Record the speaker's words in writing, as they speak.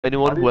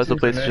Anyone who has a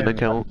PlayStation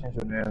account.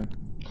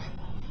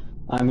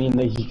 I mean,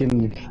 like, you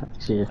can...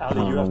 Shit, I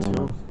Ali, you have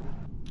two.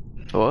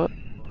 What?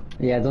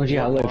 Yeah, don't you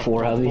have like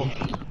 4, Ali?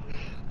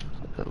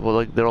 Well,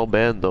 like, they're all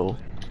banned, though.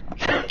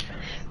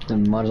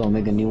 Then might as well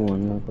make a new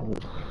one.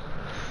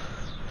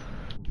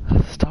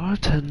 Star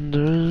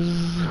Tenders.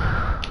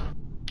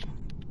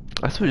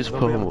 I still just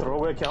put Nobody have a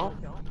throwaway account?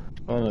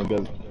 I don't know,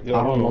 guys. I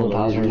don't know the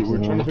password. We're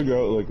trying to figure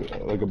out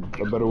like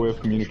a better way of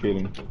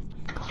communicating.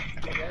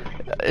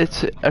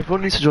 It's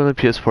everyone needs to join the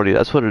PS party.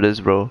 That's what it is,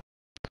 bro.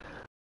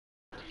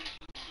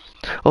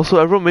 Also,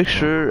 everyone make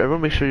sure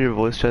your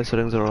voice chat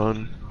settings are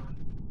on.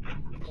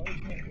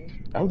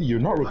 Ali, you're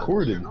not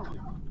recording.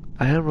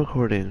 I am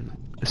recording.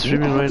 It's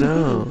streaming right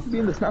now. Be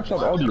in the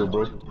snapshot audio,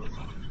 bro.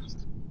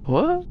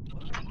 What?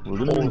 We're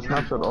gonna be in the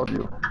snapshot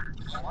audio.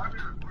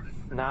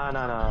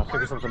 Nah.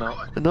 Figure something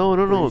out. No.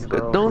 Please,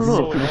 bro. No.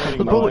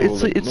 Bro,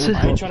 it's I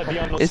ain't trying to be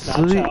on no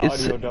Snapchat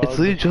audio, dog. it's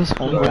literally just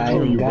fun. Guys,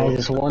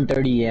 it's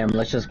 1:30 AM.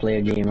 Let's just play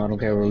a game. I don't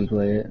care where we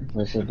play it.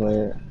 Let's just play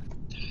it.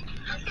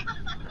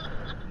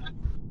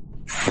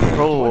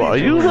 Bro, are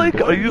you?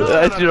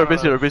 It's Europe.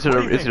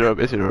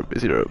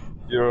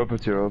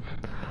 Europe.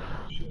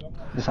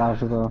 It's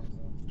Africa.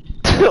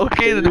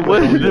 Okay, then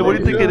what do you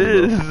think it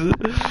is?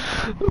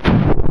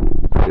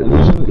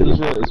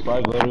 Asia is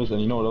 5 letters, and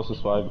you know what else is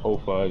 5?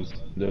 05s.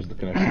 There's the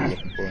connection you're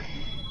looking for.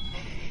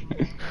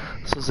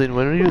 So Zane,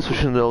 when are you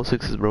switching to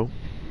L6s, bro?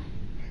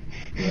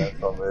 Yeah,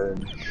 I'm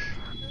in.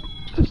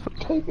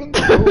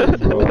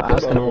 Bro,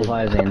 ask an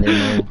 05 and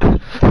they know.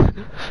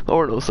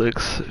 Or an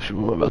 06, if you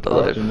remember about that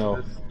life.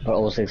 No.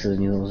 But 06 is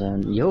new,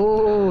 man.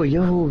 Yo,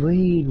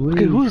 wait.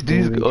 Okay, who's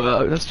these?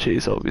 Oh, that's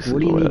Chase, obviously.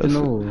 What do you need to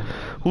know?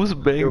 Who's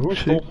Bang Who's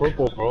so Chick?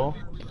 purple, bro?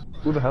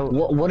 Who the hell?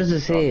 What does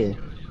it say?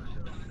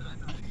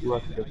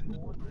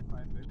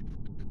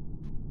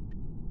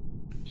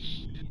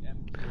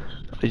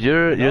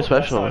 You're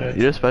special.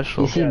 You're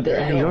special. You see,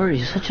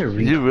 you're such a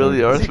retard. You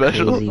really are That's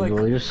special. crazy,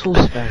 bro. You're so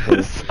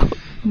special.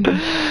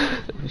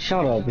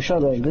 Shut up. Just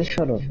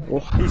shut up.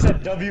 He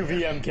said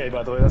WVMK,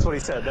 by the way. That's what he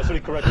said. That's what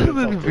he corrected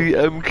himself to.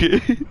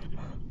 VMK.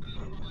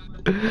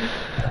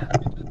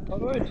 How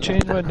do I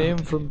change my name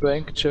from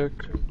bank check?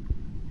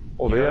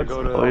 Oh, they gotta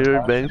go to. Oh, you're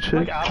a Bang Chick?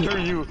 Like after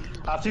you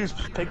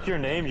pick your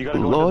name, you gotta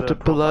go Lord to the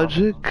profile.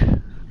 Pelagic?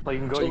 Like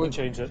you can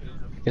change it.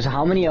 So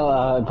how many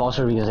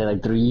imposters we can say?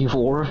 Like 3,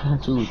 4?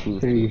 2.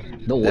 3.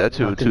 No, Yeah, what?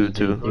 two.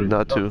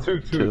 Not two. Two.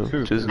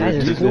 Two's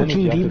Guys, good. it's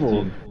 14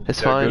 people.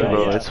 It's fine,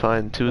 bro. yeah. It's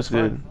fine. Two's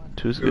good.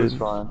 Two's good.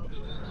 fine.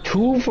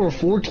 2 for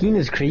 14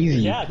 is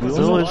crazy. Yeah,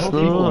 No, it's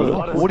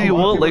not. What do you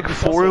want? Like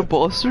 4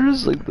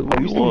 imposters? Like, what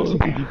do you want?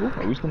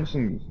 Are we still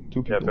missing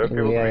 2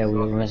 people? Yeah, we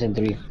were missing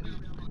 3.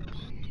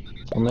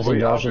 I'm missing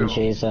Josh and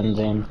Chase and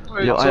Zane.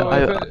 Wait, Yo,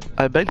 so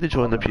I beg to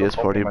join the PS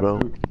party, bro.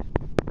 if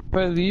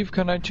I leave,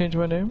 can I change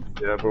my name?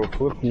 Yeah, bro.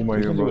 Flip who my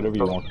bro. Whatever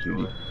you want,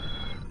 dude.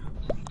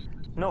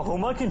 No,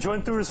 Homa can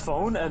join through his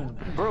phone, and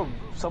bro,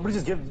 somebody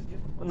just give.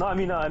 No, I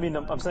mean,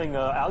 I'm saying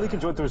Ali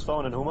can join through his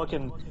phone, and Homa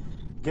can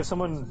give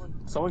someone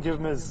give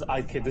him his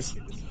iKid. This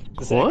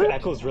What?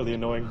 echo is really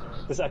annoying.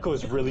 This echo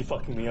is really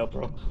fucking me up,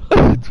 bro.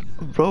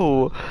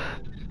 Bro,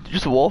 you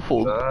just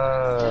waffled.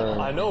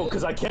 I know,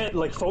 cause I can't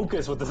like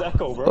focus with this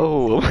echo, bro.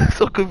 Oh, I'm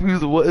so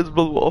confused. What is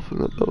bro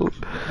waffling about?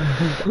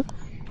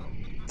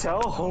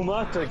 Tell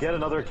Homa to get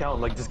another account.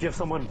 Like, just give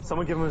someone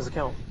give him his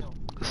account.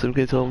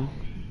 Simke, tell him.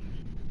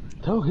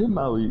 Tell him,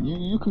 Ali.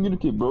 You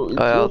communicate, bro. It's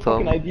I'll your tell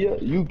fucking him. idea.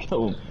 You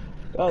kill him.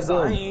 Cause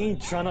I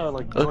ain't trying to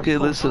like. Okay,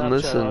 join listen.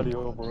 Snapchat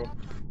audio, bro.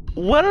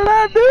 What did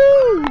I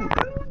do?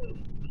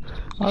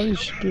 Ali,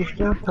 just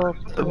don't talk.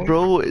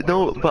 Bro,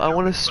 no, but I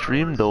want to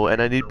stream though, and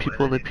I need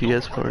people in the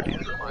PS party.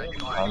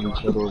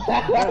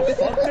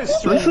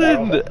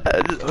 Listen,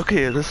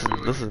 okay,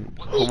 listen.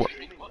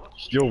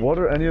 Yo, what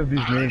are any of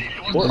these names?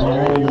 What?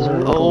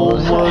 Oh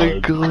my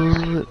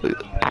god.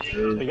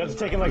 You got to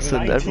take him like Listen,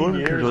 19 everyone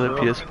years, can join the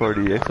bro. PS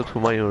party except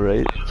Humayun,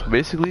 right? So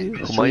basically,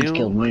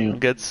 killed me. Humayun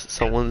gets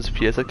someone's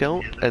PS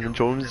account and then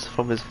joins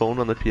from his phone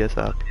on the PS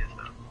app.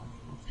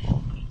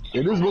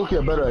 It is low-key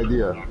a better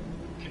idea.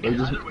 Like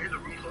just...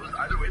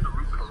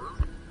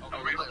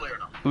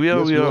 We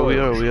are.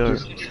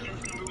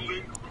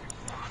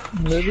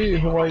 Maybe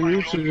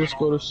Humayun should just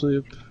go to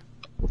sleep.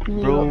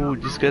 Bro,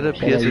 just get a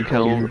PS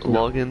account,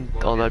 log in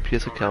on that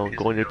PS account,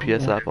 go on your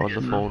PS app on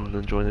the phone, and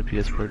then join the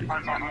PS party.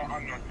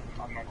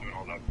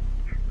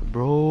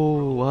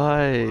 Bro,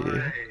 why?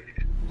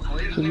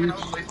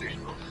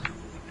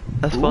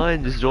 That's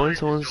fine, just join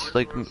someone's,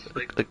 like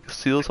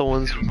steal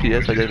someone's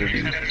PS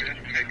identity.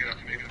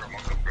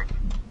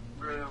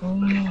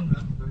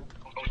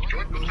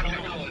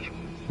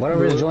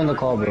 Whatever, just join the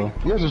call, bro.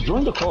 Yeah, just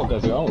join the call,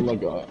 guys. I don't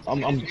like.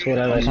 I'm.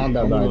 Whatever, it's not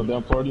that I'm bad. in the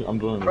damn party. I'm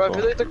joining the Bro, I call.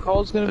 feel like the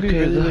call's gonna be Okay,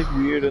 really like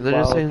weird and they're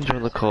just loud. saying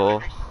join the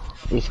call.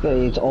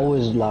 It's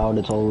always loud,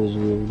 it's always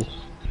weird.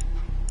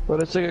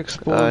 But it's like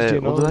exposed, you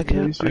know? Well then I At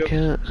least you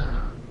can't. have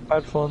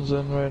headphones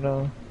in right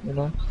now, you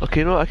know?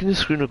 Okay, no, I can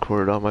just screen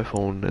record it on my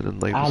phone and then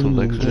like Ali, some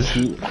like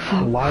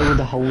why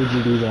the hell would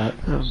you do that?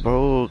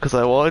 Bro, cause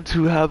I want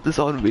to have this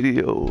on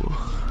video.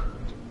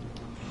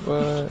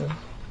 But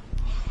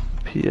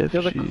Yeah,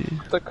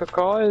 PFG. the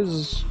Kaká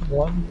is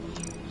one.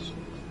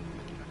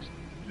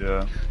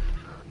 Yeah.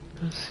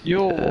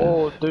 Yo,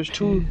 oh, there's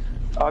two.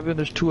 I mean,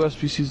 there's two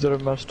SPCs that are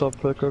messed up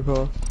for the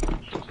Kaká.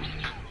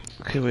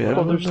 Okay, wait, Oh,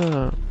 everyone, there's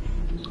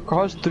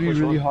Kaká's three Which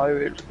really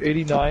one? high,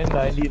 89,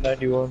 90,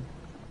 91.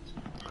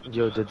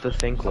 Yo, did the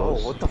thing Oh,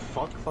 close? what the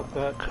fuck? Fuck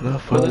that. can I But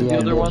find then the yeah,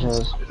 other it ones,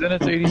 does. then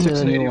it's 86 The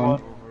and new 81.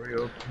 one. Oh,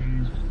 Mario.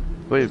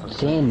 Wait,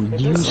 Same.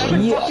 Do you There's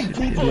 7 see? fucking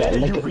people Yeah,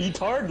 in it, like you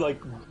retard! Like,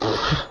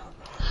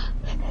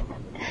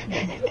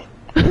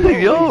 yo,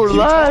 you talk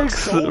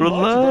relax, so much,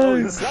 bro.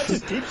 This guy relax,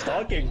 just keeps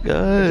talking. He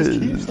guys. just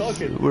keeps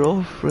talking. We're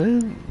all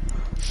friends.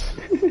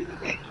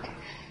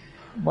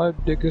 My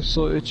dick is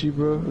so itchy,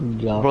 bro.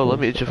 Bro, let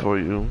me itch it for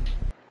you.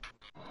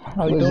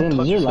 I Wait, don't Zin, is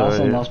touch your it. last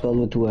Sorry. name not spelled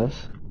with two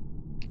F's?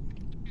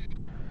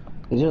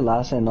 Is your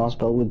last name not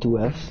spelled with two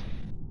F's?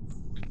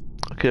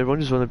 Okay, everyone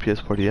just run the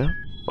PS party, yeah?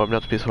 Or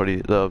not the PS party,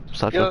 the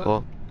Snapchat Yeah.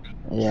 call.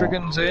 Yeah.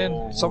 Friggin'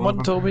 Zane,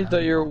 someone told me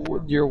that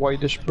you're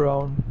whitish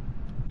brown.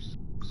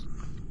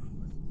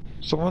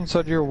 Someone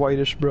said you're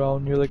whitish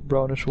brown. You're like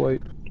brownish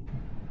white.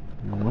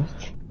 What?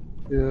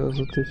 Yeah, that's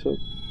what they said.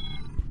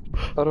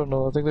 I don't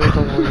know. I think they were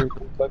talking about your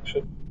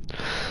complexion.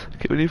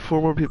 Okay, we need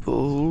 4 more people.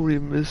 Who are we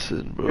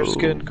missing, bro? Your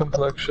skin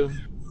complexion.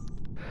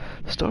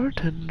 Star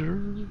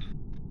Tender.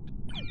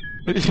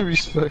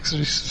 respects.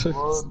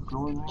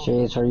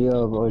 Chase, are you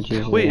up or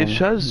Chase? Wait, if is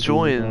Shaz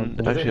joined,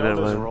 Do they actually, know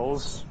never there's mind.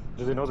 roles?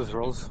 Do they know there's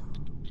roles?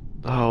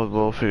 Oh,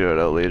 we'll figure it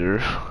out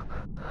later.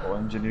 All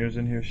engineers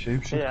in here,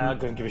 shapeshifter. Yeah, I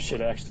couldn't give a shit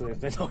actually if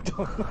they know.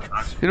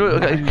 You know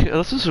what? Okay,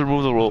 let's just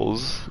remove the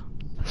roles.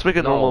 Let's make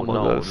it normal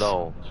among us.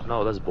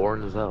 No, that's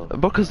boring as hell.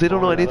 Because they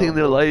don't know anything in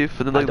their life,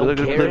 and then I like don't they're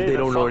gonna care play. if they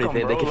don't know Fuck 'em,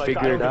 anything. They bro. can Like, I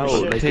figure it don't give a out.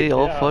 shit. Like, Okay,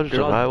 I'll Yeah. fudge they're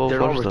them. not- I will they're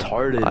fudge not them.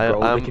 retarded, bro.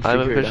 They I'm can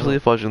figure it officially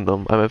out. fudging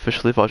them. I'm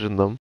officially fudging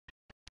them.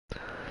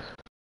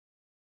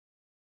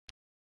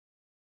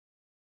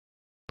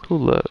 Who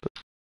left?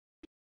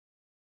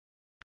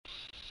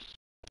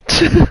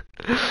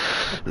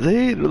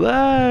 Zane,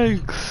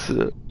 relax.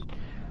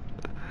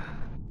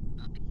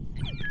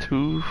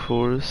 2,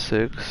 4,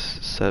 6,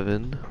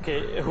 7.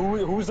 Okay,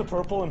 who's the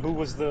purple and who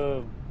was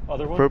the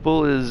other one?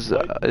 Purple is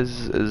White?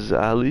 is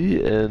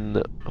Ali,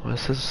 and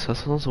what's this? That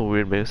sounds so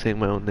weird. Maybe saying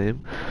my own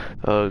name.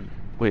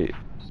 Wait.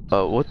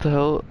 What the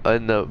hell?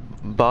 And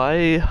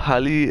Bai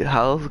Hal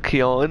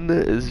Kion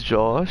is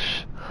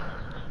Josh.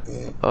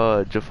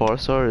 Jafar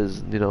Star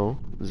is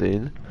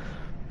Zain.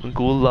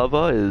 Ghoul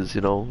Lava is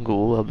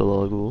Ghoul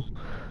Abdullah Ghoul.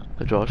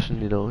 Josh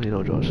and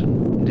Josh.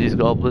 And these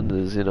Goblin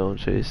is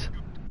Chase.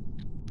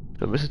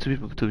 I'm missing two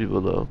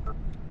people though.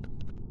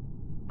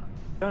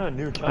 Got a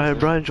new Alright,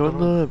 Brian, join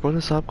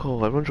the stop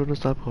call. Everyone join the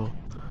stop call.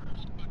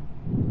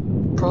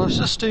 Bro, let's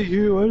just stay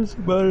here. Why does it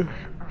matter?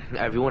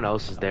 Everyone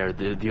else is there.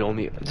 The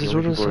only Just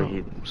people join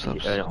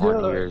the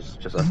on here is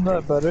just us. Isn't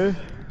that better?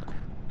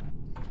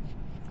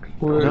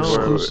 We're No,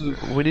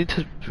 exclusive. we need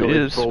to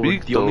Bro,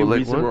 speak the though. only Like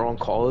reason what? we're on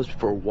call is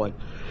for one,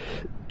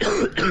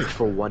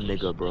 for one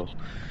nigga, bro.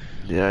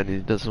 Yeah, and he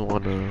doesn't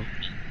want to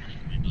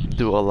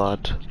do a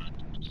lot.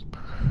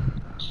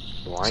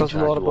 Well, I ain't Says a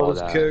trying to lot do all about his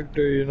that.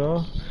 character, you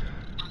know?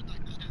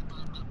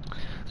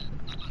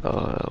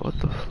 What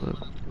the flip?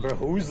 Bro,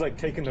 who's like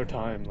taking their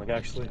time? Like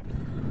actually.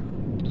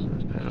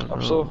 I don't know.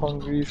 I'm so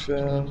hungry,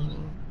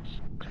 fam.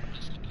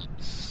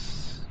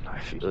 I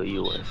feel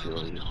you. Wait,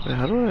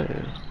 how do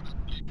I?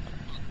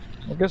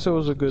 I guess it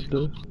was a good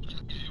day.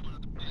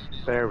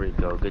 There we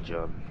go. Good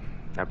job.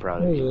 I'm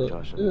proud of you,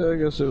 Josh. Yeah, I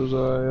guess it was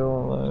alright. I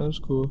won't lie. It was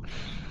cool.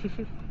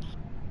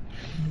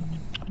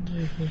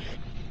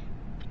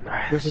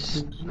 Guess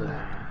it's-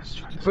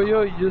 But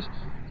yo, you just...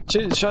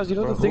 Shaz, you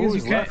know Bro, the thing is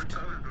you who's can't... left?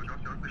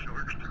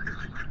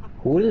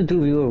 Who are the two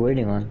we were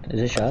waiting on?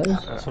 Is it Shaz?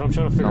 That's what I'm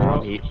trying to figure No,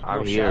 out. I'm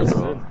No, here, Shaz is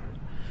bro. in.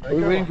 Are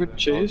we waiting for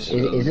Chase?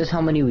 Is this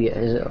how many we...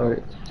 Is it,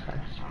 or...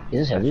 Is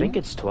this I everyone? think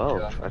it's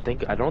 12.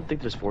 I don't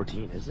think there's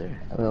 14, is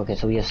there? Okay,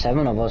 so we have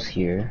 7 of us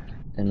here.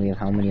 Then we have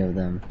how many of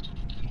them?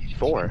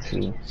 4. Let's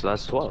see. So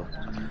that's 12.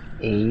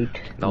 8,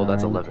 No, 9,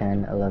 that's 11.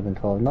 10, 11,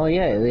 12. No,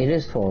 yeah, it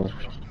is 12.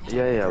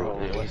 Yeah. Bro,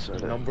 we said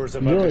it. numbers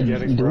am I Yo,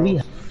 getting, do bro?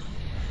 we...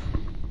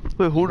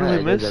 Wait, who did Yeah, we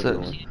it miss is then?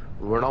 everyone.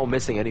 We're not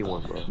missing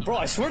anyone, bro. Bro,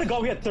 I swear to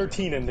God we had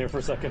 13 in there for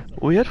a second.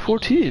 We had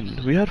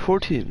 14. We had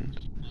 14.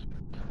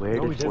 Where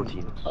No, we did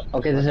didn't. 14?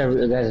 Okay, this is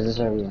every... Guys, this is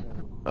everyone.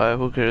 Alright,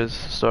 who cares?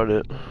 Start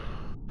it.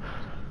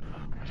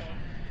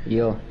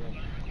 Yo.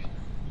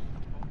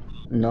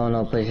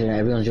 No, please,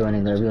 everyone's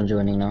joining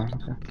now.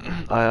 Okay.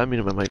 I'm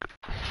muting my mic.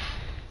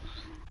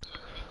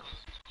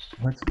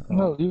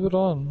 No, leave it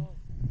on.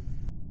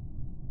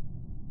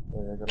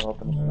 I gotta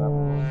open the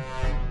map.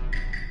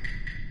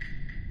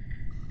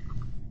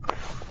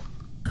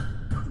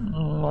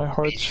 My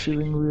heart's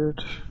feeling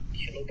weird.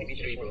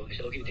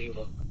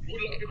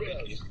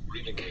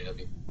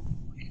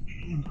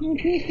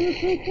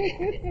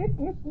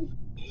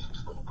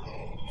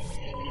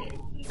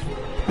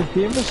 The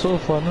game is so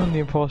fun when the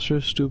imposter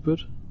is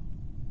stupid.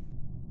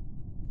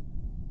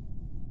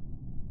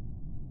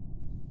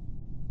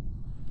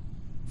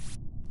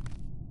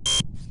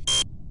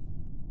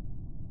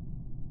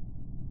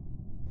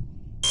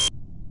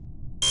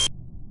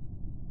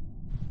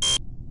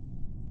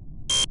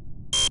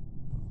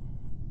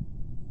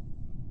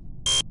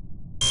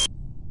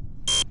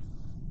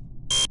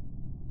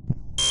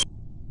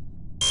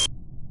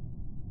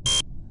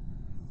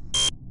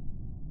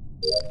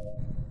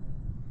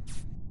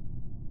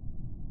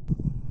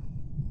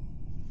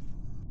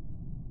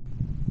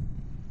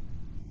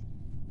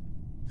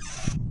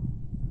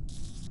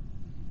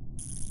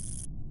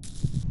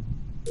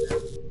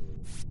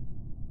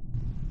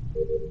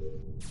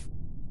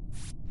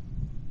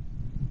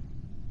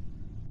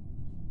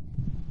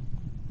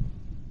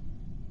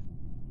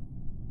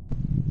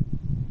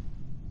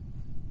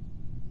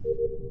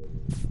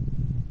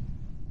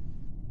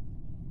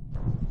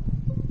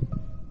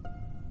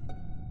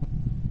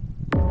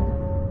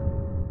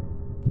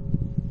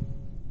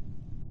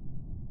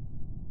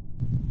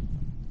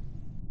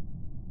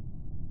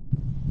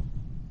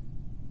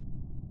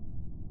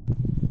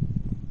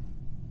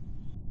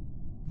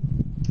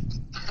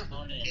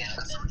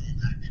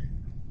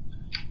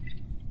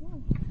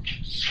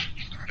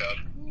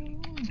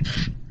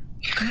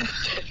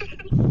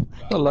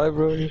 Don't lie,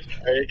 bro.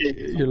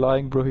 You're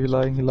lying, bro. You're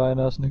lying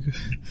ass nigga.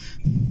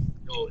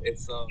 Yo,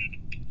 it's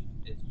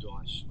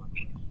Josh, by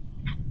the way.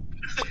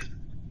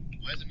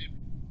 Why is it me?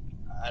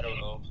 I don't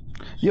know.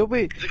 Yo,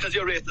 wait. Is it because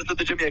you're racist at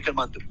the Jamaican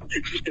man?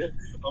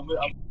 I'm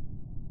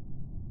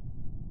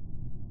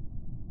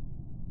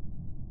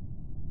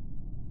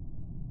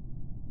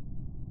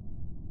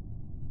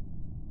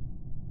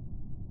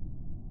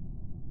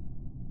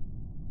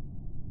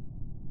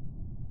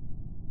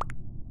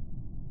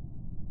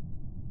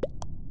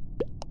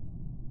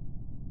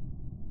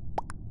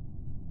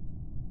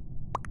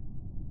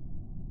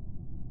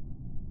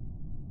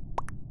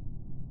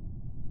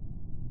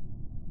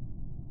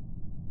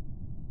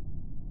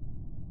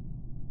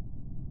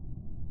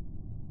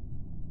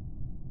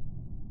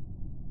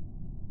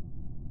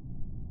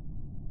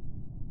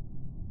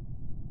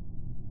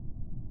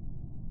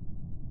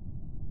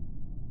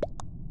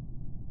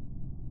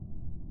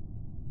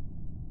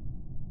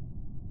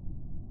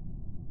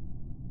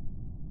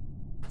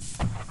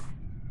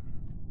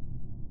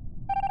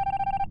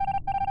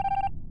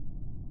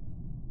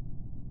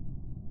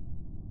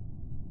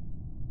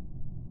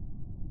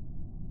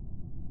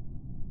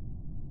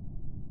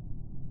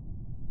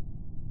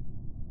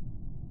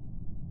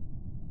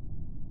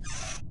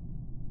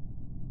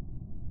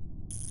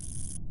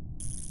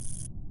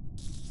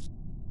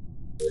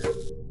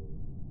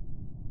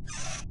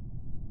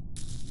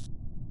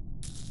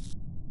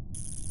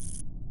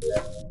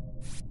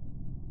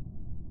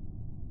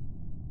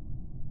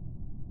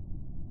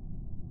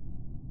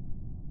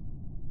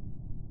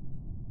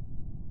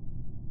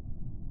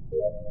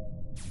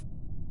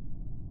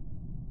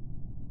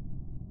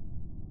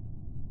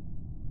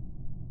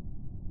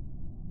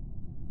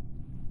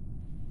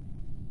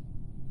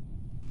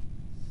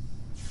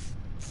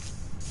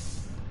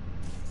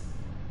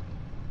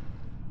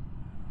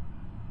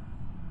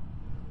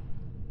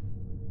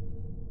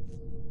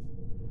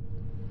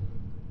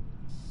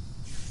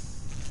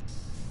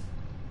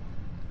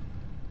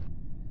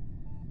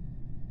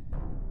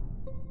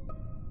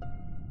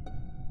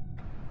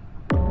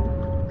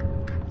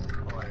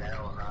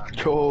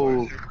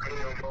Yo.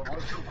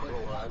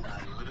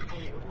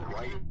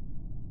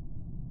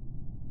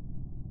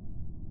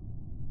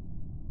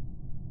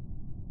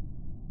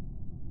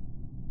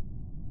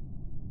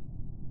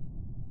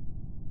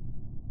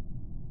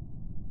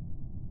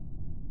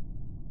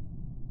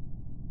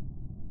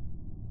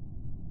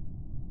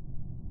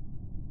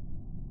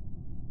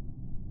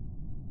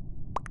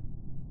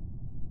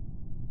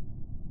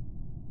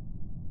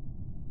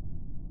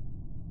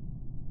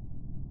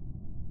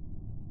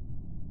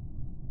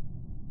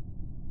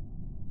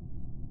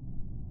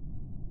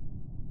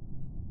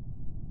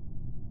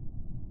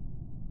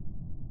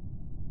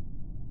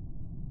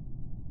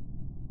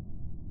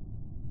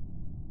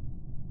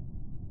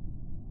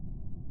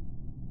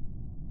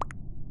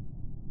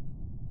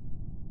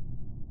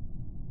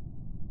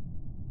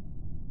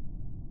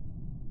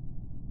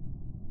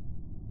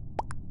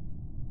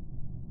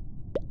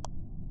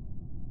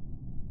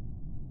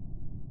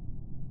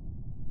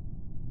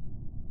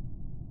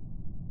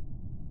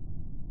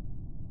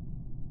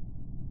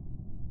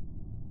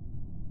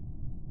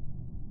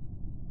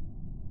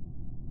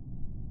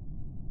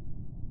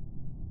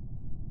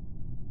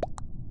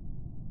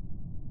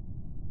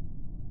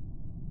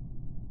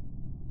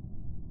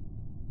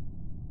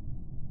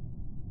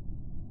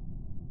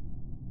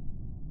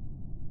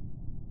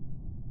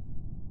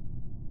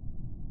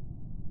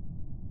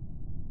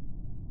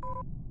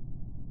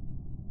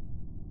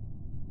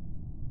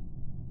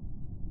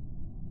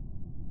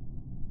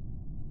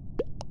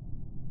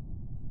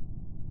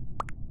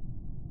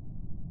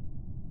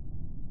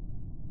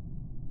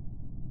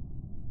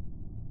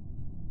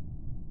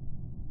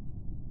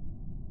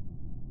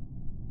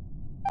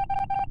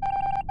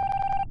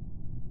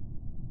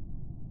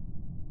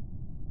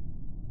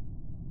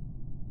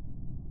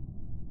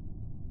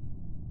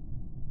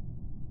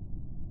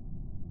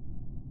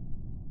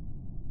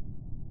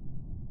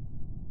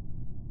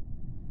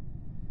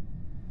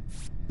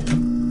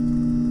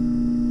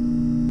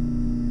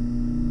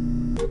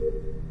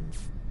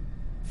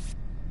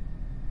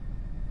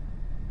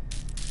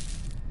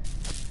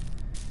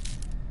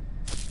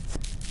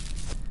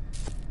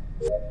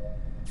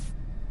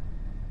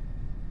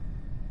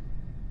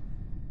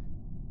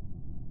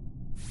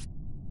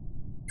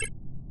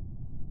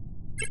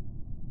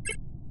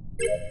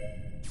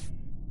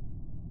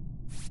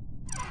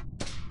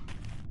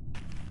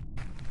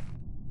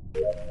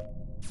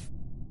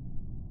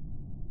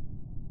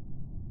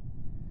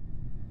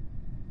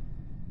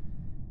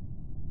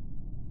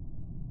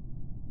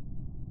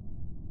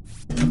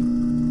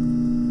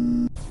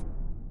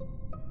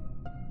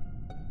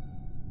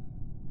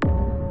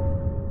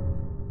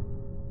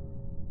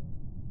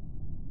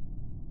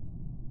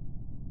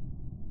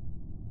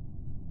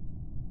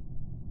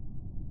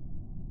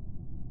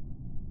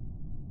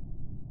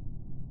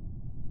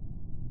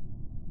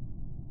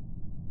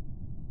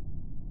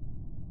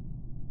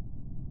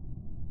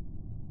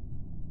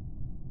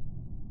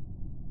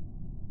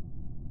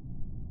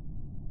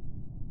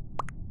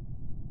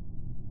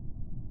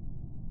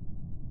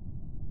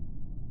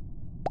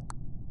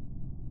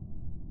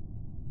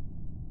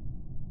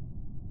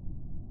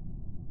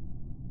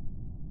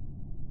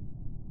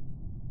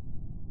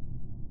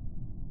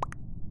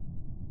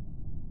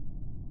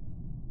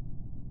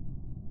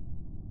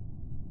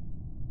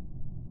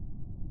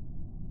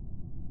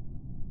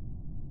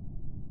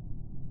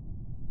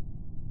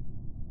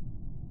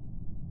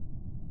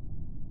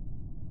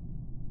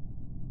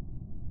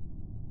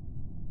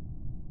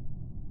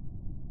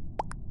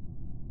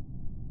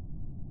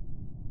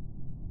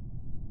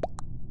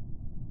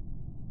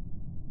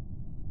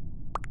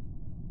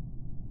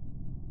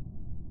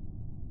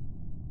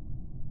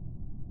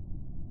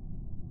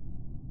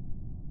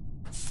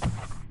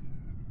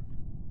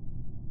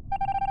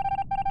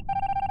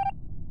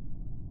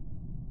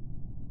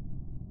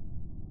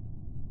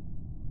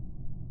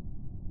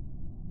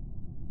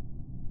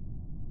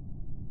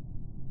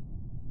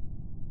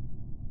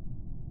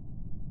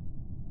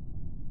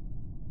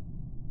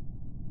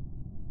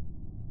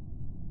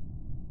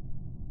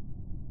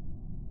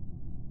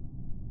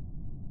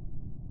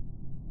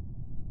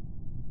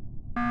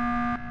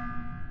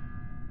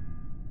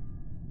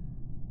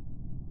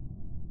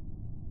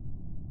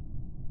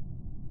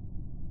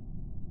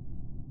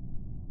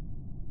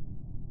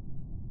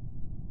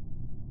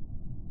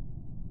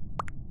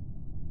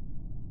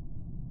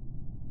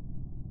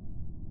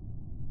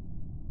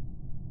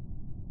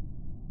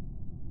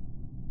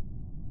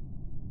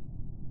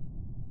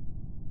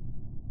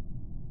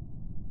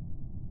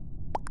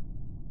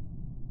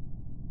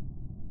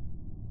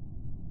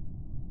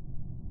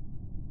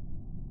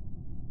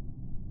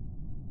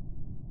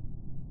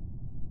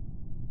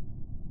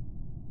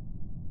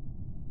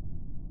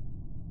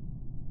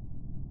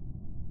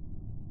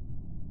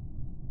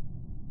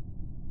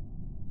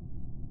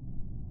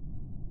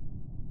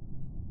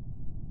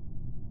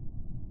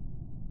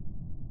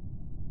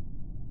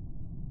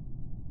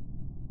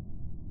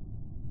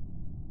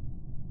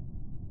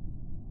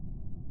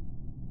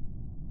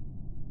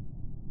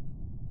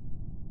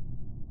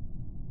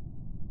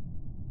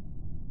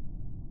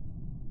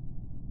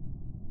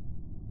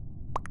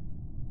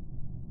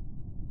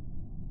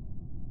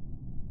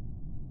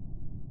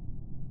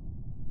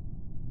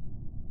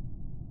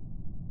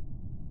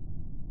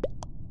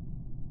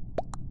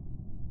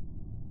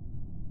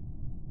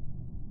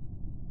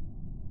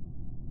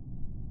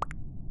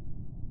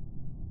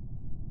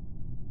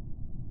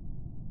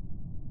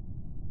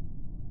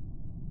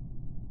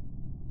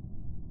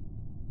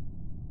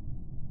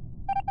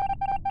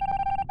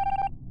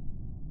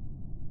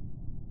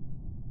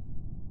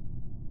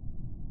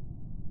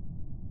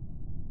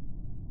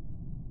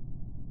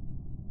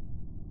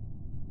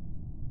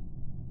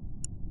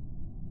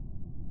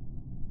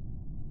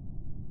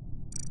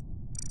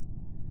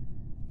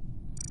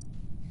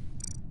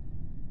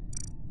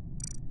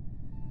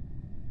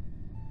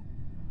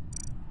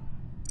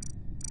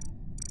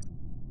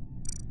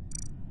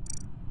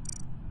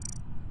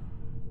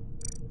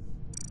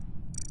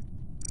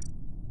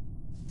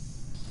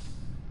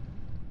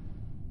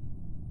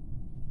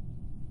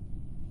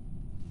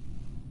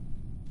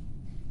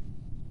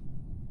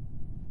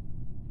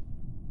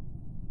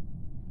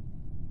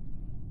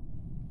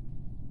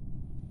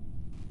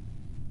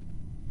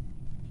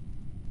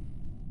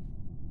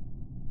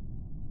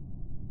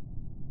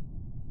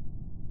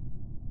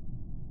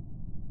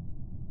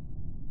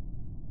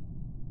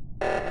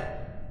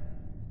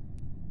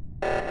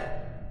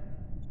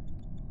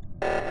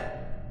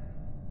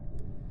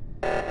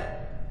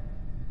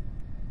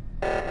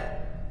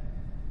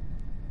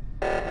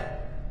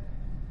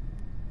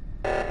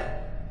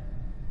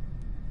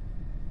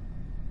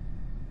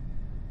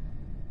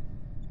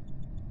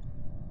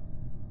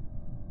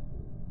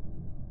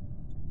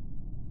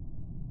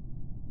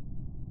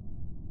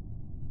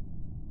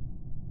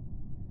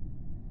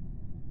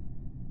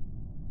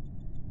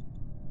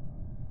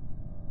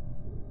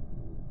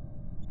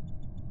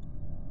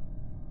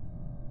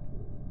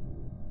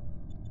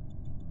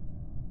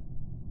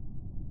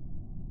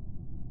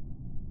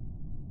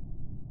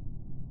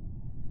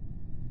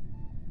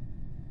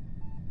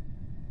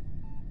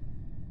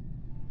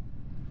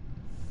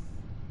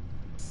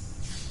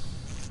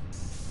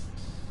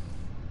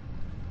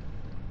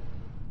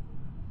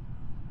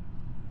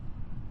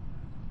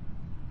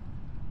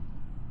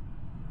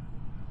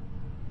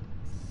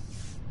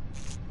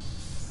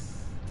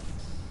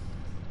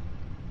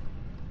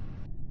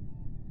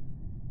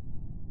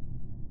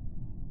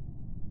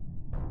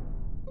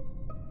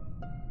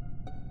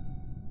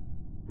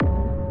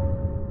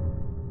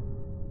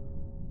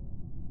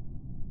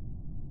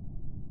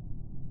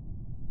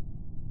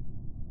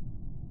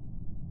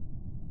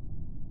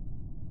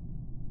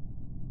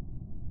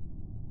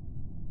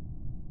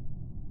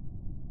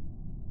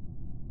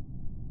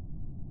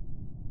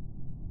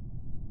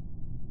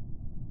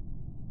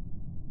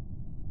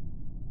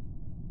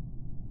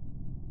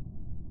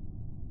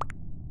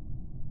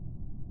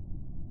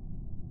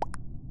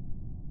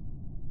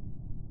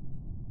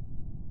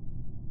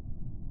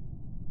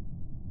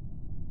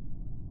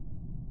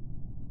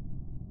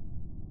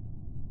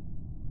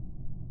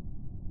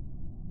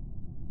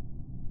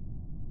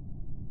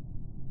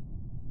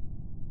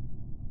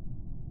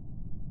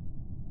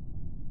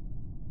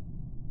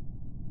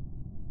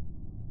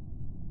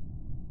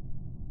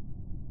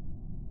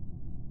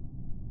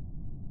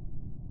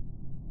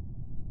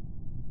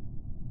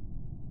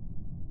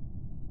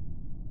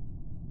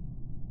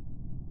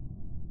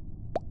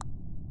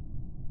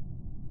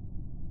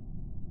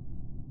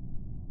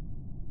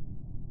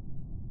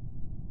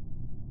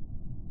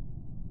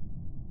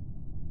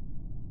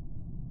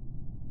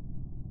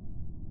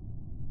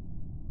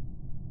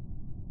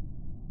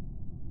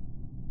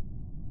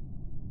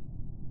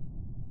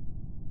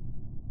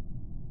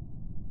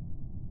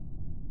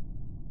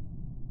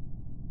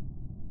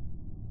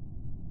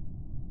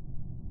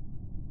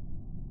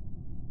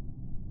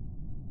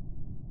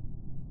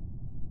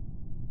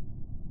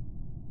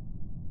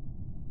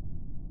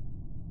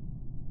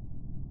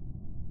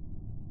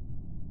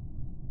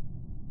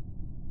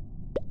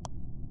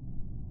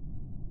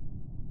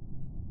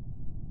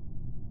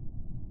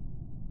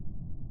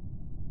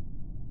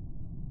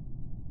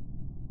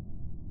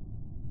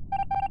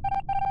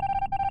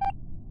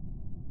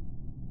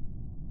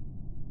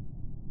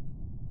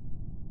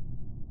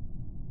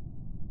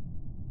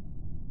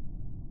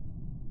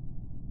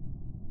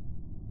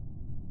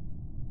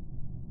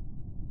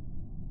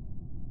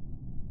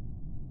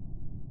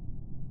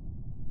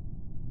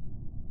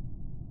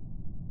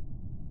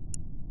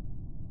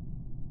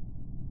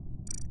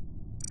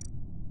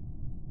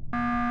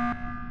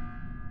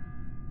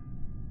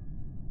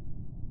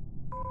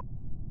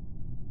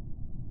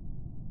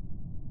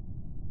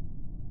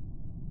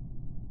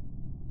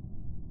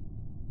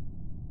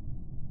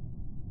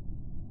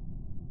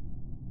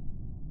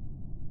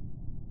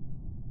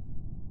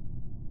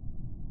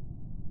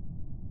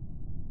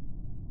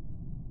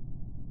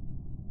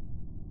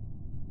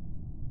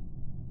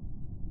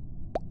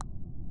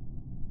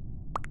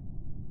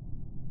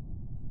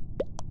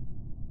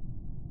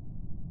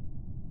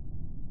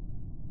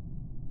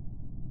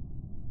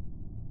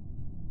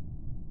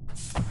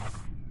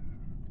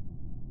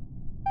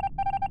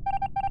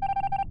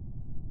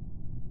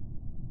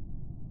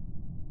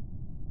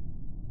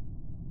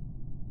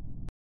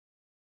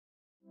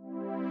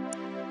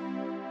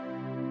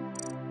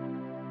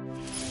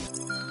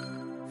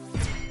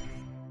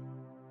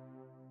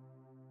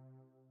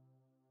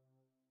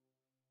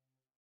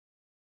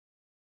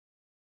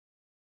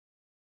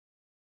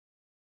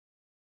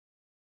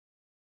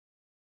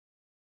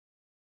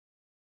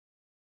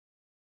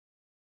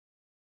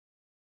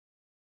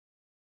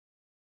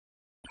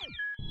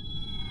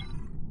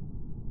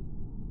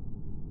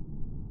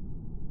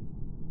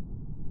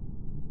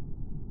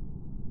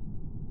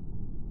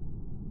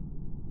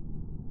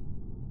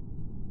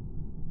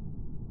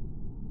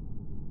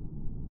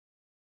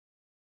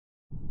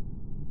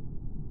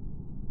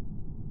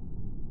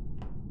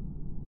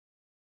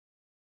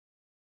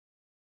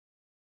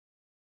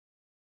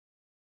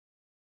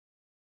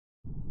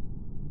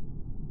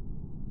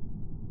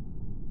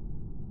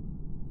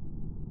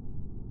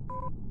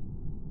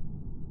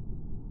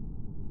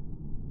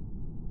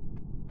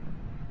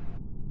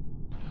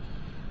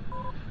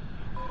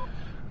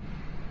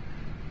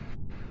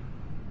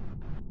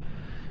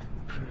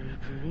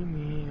 free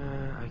me,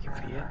 I can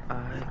feel your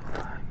eye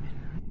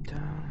climbing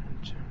down.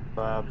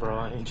 Bro,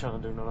 I ain't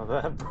trying to do none of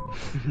that, bro.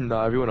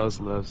 Nah, everyone else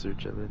loves her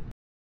chilling.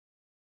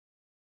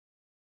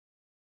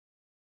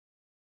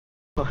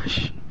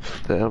 Gosh.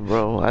 Damn,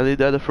 bro. I laid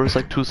there the first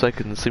like 2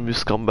 seconds. See me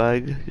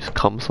scumbag. You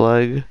scum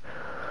slag.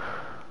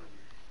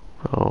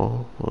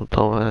 Oh, well,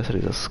 tell him I said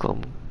he's a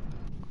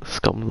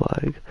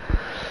scumbag.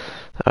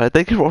 Alright,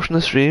 thank you for watching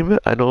the stream.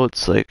 I know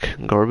it's like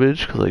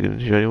garbage because I didn't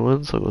hear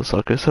anyone, so go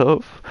suck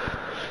yourself.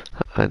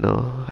 I know.